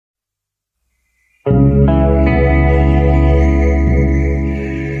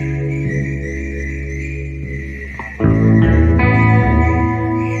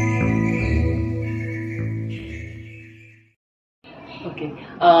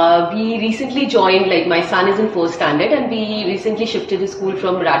We recently joined, like my son is in 4th standard, and we recently shifted his school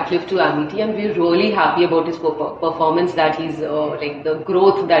from Radcliffe to Amity, and we're really happy about his performance, that he's like the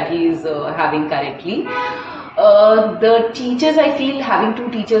growth that he is having currently. The teachers, I feel having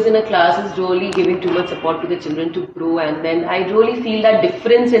 2 teachers in a class is really giving too much support to the children to grow, and then I really feel that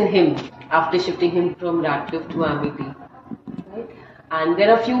difference in him after shifting him from Radcliffe to Amity. Right? And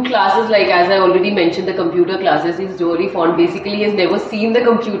there are few classes, like as I already mentioned, the computer classes, he's really fond. Basically, he has never seen the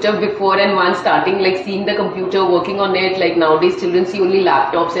computer before, and once starting like seeing the computer, working on it, like nowadays children see only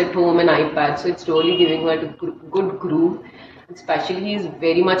laptops at home and iPads, so it's really giving her a good groove. Especially he is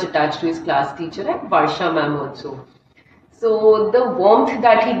very much attached to his class teacher and Varsha ma'am also. So the warmth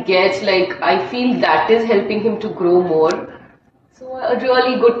that he gets, like I feel that is helping him to grow more. So a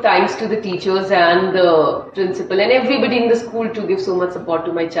really good thanks to the teachers and the principal and everybody in the school to give so much support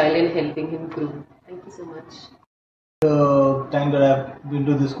to my child and helping him grow. Thank you so much. The time that I've been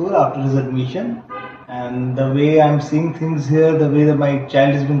to the school after his admission, and the way I'm seeing things here, the way that my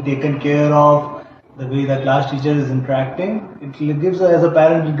child has been taken care of, the way the class teacher is interacting, it gives, as a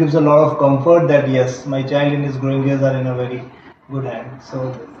parent, it gives a lot of comfort that yes, my child in his growing years are in a very good hand.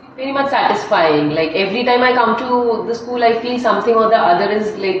 So very much satisfying. Like every time I come to the school, I feel something or the other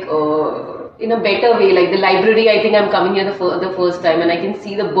is like in a better way. Like the library, I think I'm coming here the first time, and I can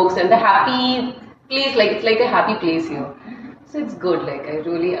see the books and the happy place. Like it's like a happy place here. So it's good. Like I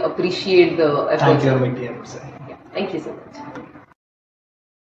really appreciate the efforts. Thank you, my dear. Yeah, thank you so much.